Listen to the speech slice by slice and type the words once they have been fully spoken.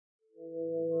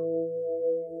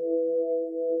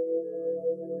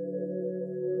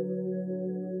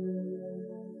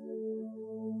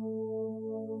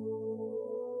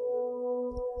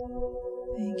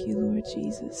Lord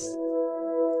Jesus.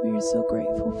 We are so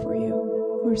grateful for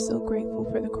you. We're so grateful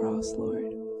for the cross,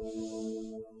 Lord.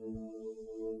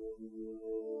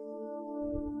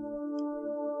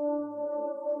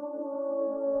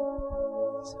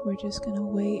 So we're just going to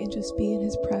wait and just be in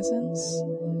his presence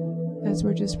as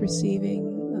we're just receiving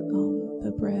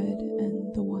the bread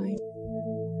and the wine.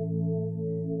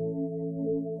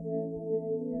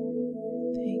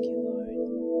 Thank you,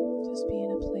 Lord. Just be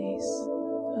in a place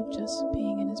of just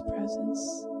being in his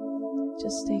presence.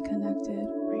 Just stay connected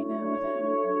right now with him.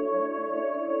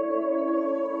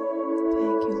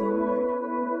 Thank you,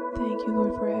 Lord. Thank you,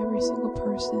 Lord, for every single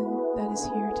person that is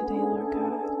here today, Lord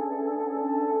God.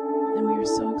 And we are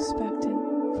so expectant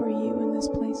for you in this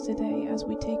place today as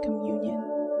we take communion,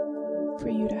 for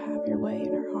you to have your way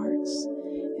in our hearts,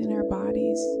 in our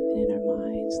bodies, and in our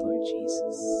minds, Lord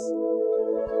Jesus.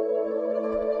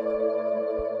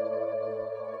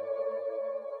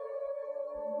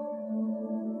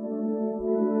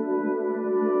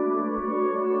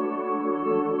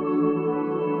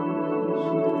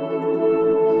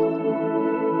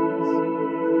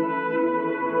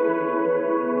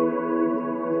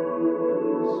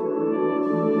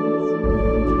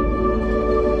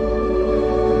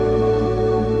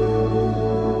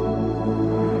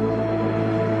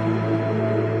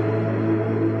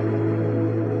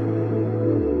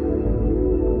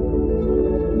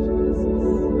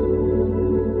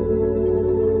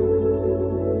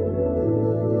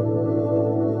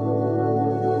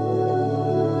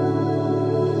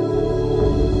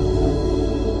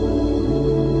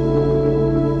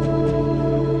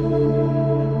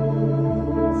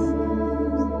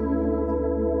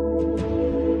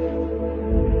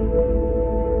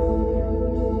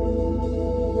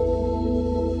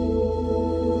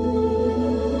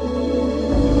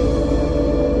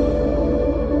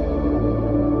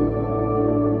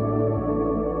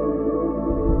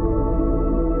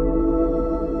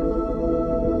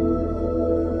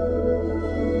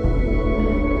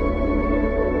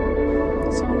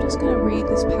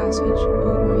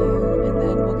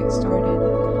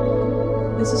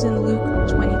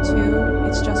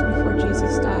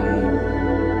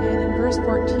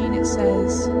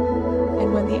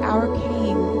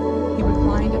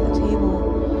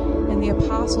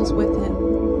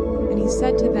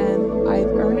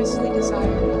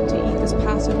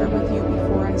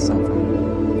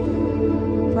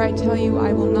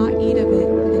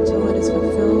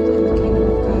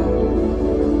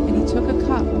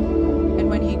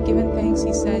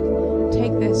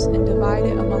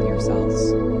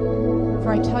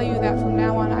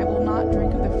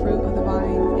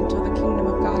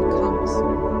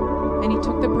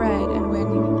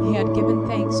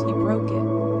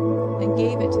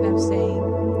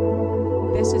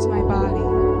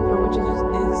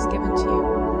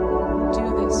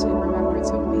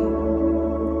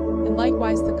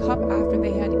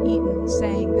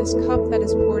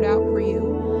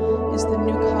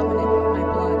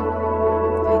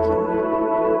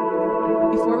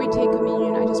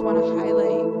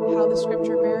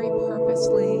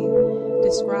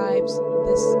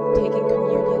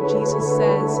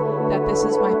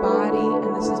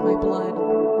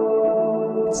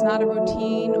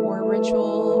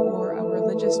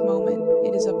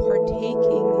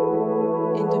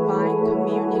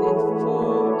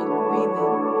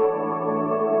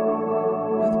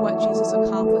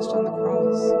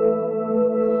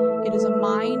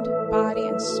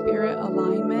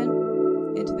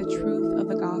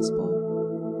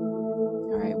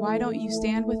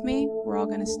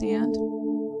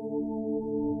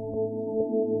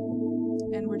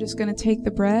 Going to take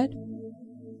the bread,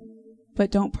 but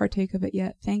don't partake of it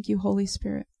yet. Thank you, Holy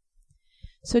Spirit.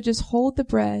 So just hold the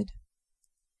bread,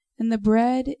 and the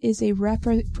bread is a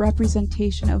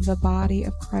representation of the body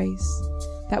of Christ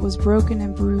that was broken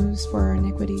and bruised for our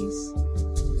iniquities.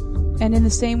 And in the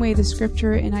same way, the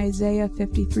scripture in Isaiah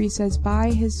 53 says,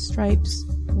 by his stripes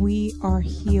we are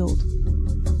healed.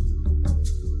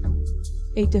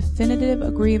 A definitive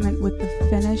agreement with the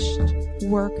finished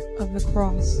work of the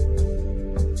cross.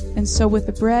 And so with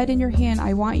the bread in your hand,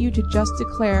 I want you to just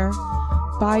declare,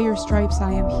 by your stripes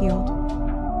I am healed.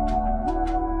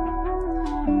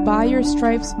 By your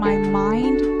stripes my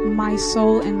mind, my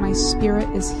soul, and my spirit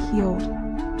is healed.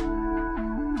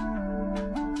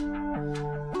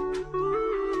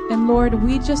 And Lord,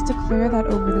 we just declare that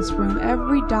over this room.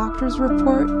 Every doctor's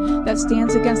report that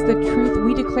stands against the truth,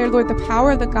 we declare, Lord, the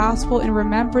power of the gospel in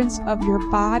remembrance of your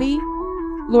body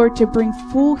Lord, to bring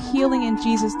full healing in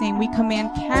Jesus' name. We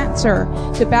command cancer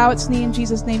to bow its knee in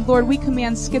Jesus' name. Lord, we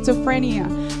command schizophrenia,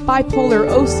 bipolar,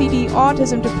 OCD,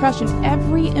 autism, depression,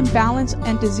 every imbalance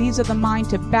and disease of the mind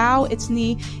to bow its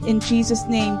knee in Jesus'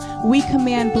 name. We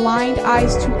command blind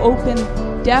eyes to open,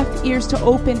 deaf ears to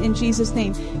open in Jesus'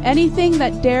 name. Anything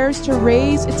that dares to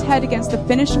raise its head against the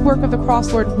finished work of the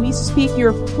cross, Lord, we speak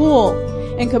your full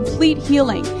and complete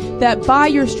healing, that by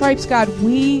your stripes, God,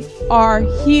 we are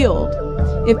healed.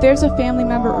 If there's a family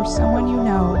member or someone you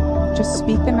know, just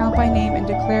speak them out by name and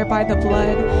declare by the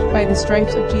blood, by the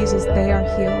stripes of Jesus, they are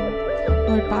healed.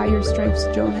 Lord, by your stripes,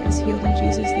 Jonah is healed in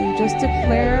Jesus' name. Just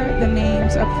declare the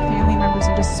names of family members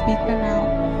and just speak them out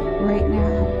right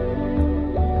now.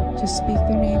 Just speak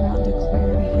their name out and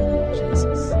declare the healing of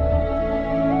Jesus.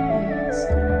 Yes,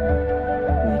 Lord.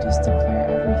 We just declare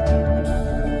every family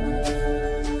member,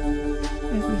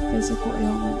 every physical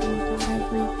ailment, Lord God,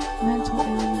 every mental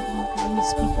ailment, Lord God. We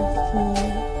speak your full,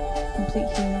 complete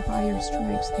healing. By your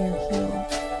stripes, they are healed.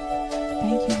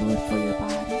 Thank you, Lord, for your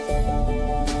body.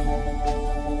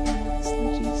 Yes,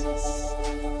 Lord Jesus.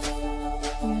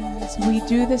 Yes, we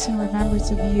do this in remembrance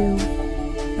of you.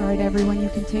 All right, everyone, you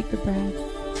can take the bread.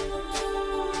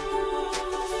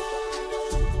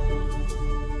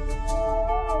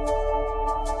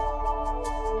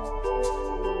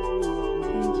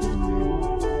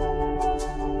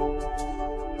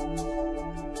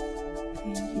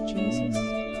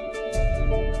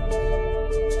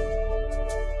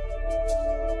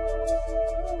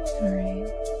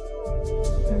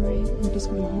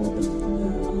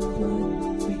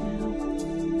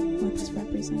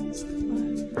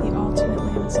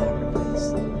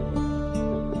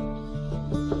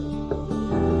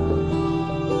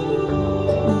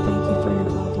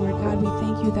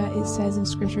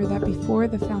 That before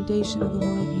the foundation of the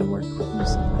world you were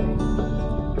crucified.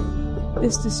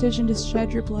 This decision to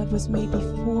shed your blood was made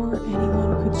before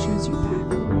anyone could choose you back.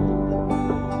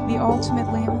 The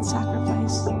ultimate lamb and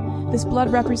sacrifice. This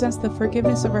blood represents the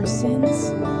forgiveness of our sins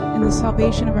and the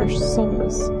salvation of our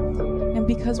souls. And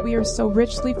because we are so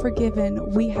richly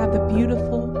forgiven, we have the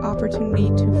beautiful opportunity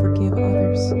to forgive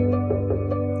others.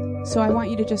 So I want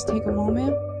you to just take a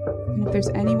moment, and if there's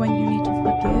anyone you need to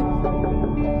forgive,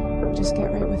 just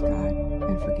get right with God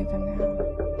and forgive them now.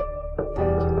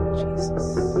 Thank you, Lord Jesus.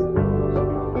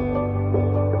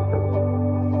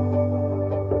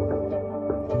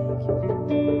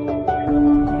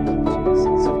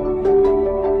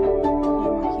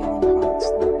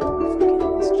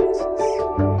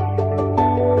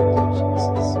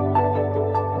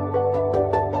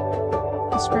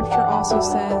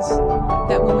 Says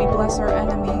that when we bless our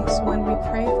enemies, when we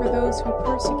pray for those who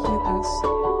persecute us,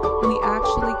 we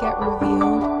actually get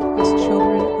revealed as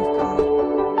children of God.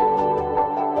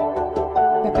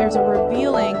 That there's a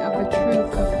revealing of the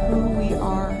truth of who we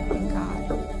are in God.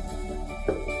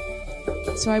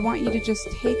 So I want you to just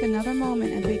take another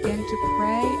moment and begin to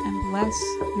pray and bless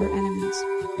your enemies.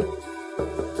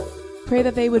 Pray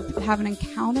that they would have an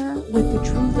encounter with the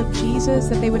truth of Jesus,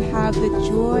 that they would have the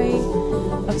joy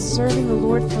of serving the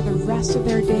Lord for the rest of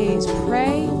their days.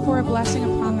 Pray for a blessing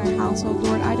upon their household,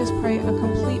 Lord. I just pray a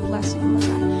complete blessing, Lord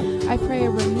God. I pray a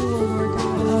renewal, Lord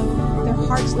God, of their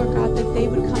hearts, Lord God, that they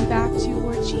would come back to you,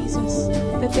 Lord Jesus,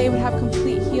 that they would have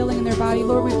complete healing in their body.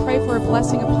 Lord, we pray for a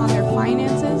blessing upon their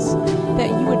finances, that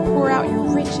you would pour out your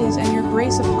riches and your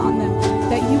grace upon them,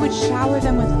 that you would shower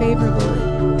them with favor,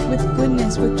 Lord, with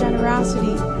goodness, with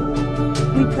generosity.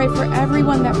 We pray for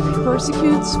everyone that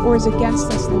persecutes or is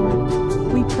against us, Lord.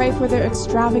 We pray for their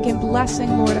extravagant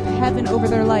blessing, Lord, of heaven over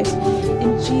their lives.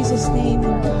 In Jesus' name,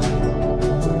 Lord God.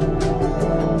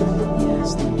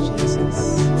 Yes, Lord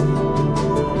Jesus.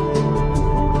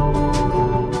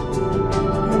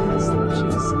 Yes, Lord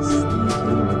Jesus. Thank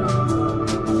you, Lord.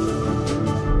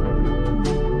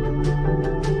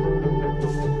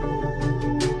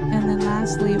 And then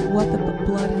lastly, what the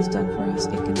blood has done for us,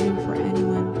 it can do for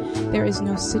anyone. There is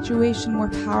no situation more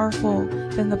powerful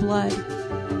than the blood.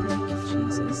 Thank you,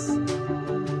 Jesus.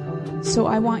 So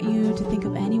I want you to think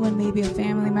of anyone, maybe a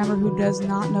family member who does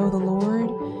not know the Lord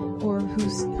or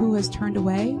who has turned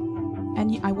away,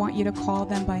 and I want you to call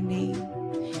them by name.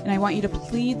 And I want you to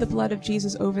plead the blood of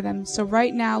Jesus over them. So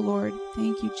right now, Lord,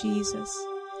 thank you, Jesus.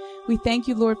 We thank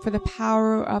you, Lord, for the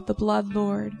power of the blood,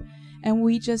 Lord. And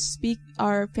we just speak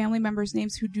our family members'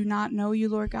 names who do not know you,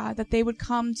 Lord God, that they would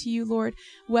come to you, Lord,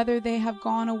 whether they have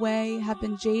gone away, have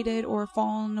been jaded, or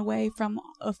fallen away from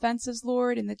offenses,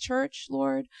 Lord, in the church,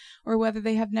 Lord, or whether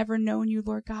they have never known you,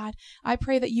 Lord God. I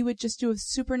pray that you would just do a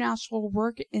supernatural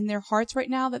work in their hearts right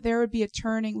now, that there would be a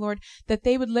turning, Lord, that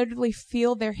they would literally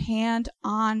feel your hand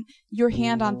on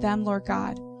them, Lord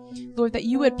God. Lord, that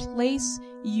you would place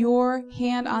your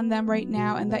hand on them right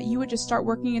now, and that you would just start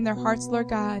working in their hearts, Lord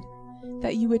God,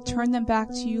 that you would turn them back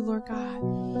to you, Lord God,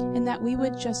 and that we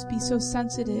would just be so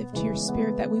sensitive to your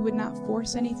Spirit that we would not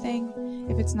force anything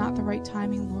if it's not the right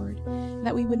timing, Lord, and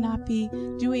that we would not be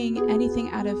doing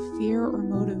anything out of fear or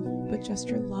motive, but just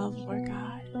your love, Lord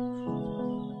God.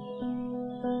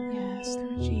 Yes,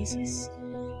 Lord Jesus.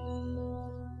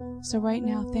 So right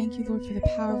now, thank you, Lord, for the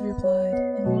power of your blood,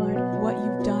 and Lord, what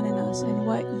you've done in us and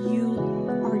what you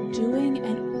are doing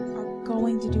and are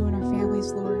going to do in our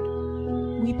families, Lord.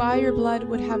 We, by your blood,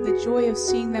 would have the joy of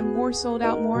seeing them more sold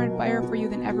out, more on fire for you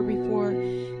than ever before.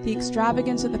 The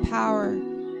extravagance of the power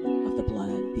of the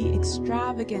blood, the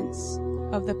extravagance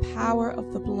of the power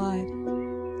of the blood,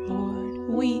 Lord.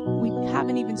 We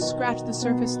haven't even scratched the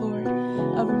surface, Lord,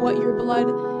 of what your blood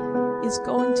is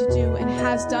going to do and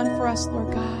has done for us,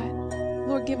 Lord God.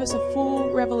 Lord, give us a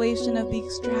full revelation of the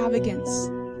extravagance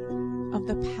of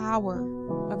the power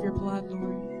of your blood,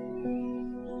 Lord.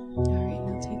 All right,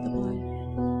 now take the blood.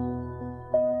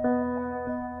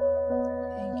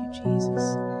 Thank you, Jesus.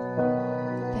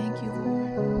 Thank you,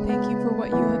 Lord. Thank you for what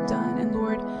you have done. And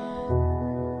Lord,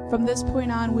 from this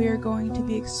point on, we are going to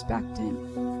be expectant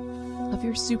of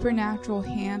your supernatural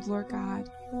hand, Lord God,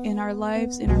 in our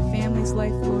lives, in our family's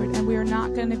life, Lord. And we are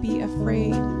not going to be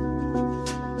afraid,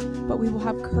 but we will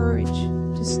have courage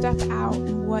to step out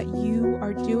in what you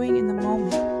are doing in the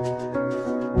moment.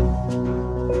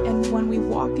 And when we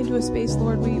walk into a space,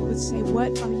 Lord, we would say,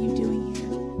 what are you doing here?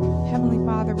 Heavenly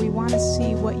Father, we want to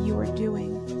see what you are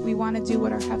doing. We want to do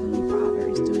what our Heavenly Father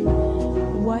is doing.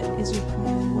 What is your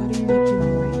plan? What are you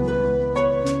doing right now?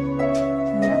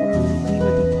 And that we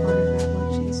would be part of that,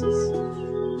 Lord Jesus.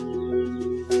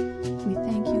 We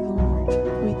thank you, Lord.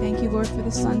 We thank you, Lord, for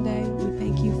this Sunday. We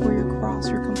thank you for your cross,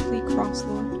 your complete cross,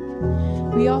 Lord.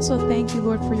 We also thank you,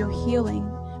 Lord, for your healing.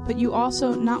 But you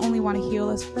also not only want to heal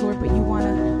us, Lord, but you want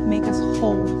to make us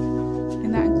whole.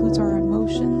 And that includes our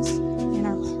emotions and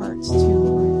our hearts too,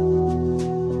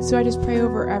 Lord. So I just pray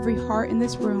over every heart in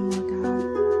this room, Lord God.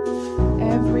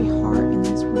 Every heart in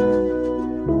this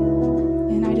room.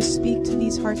 And I just speak to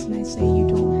these hearts and I say, you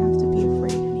don't have to be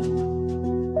afraid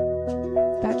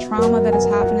anymore. That trauma that has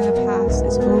happened in the past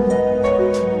is over.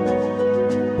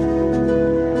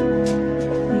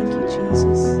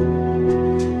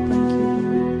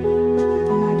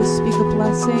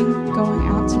 Going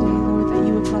out today, Lord, that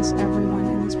you would bless everyone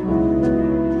in this room.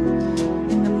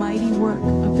 In the mighty work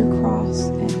of your cross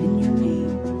and in your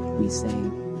name, we say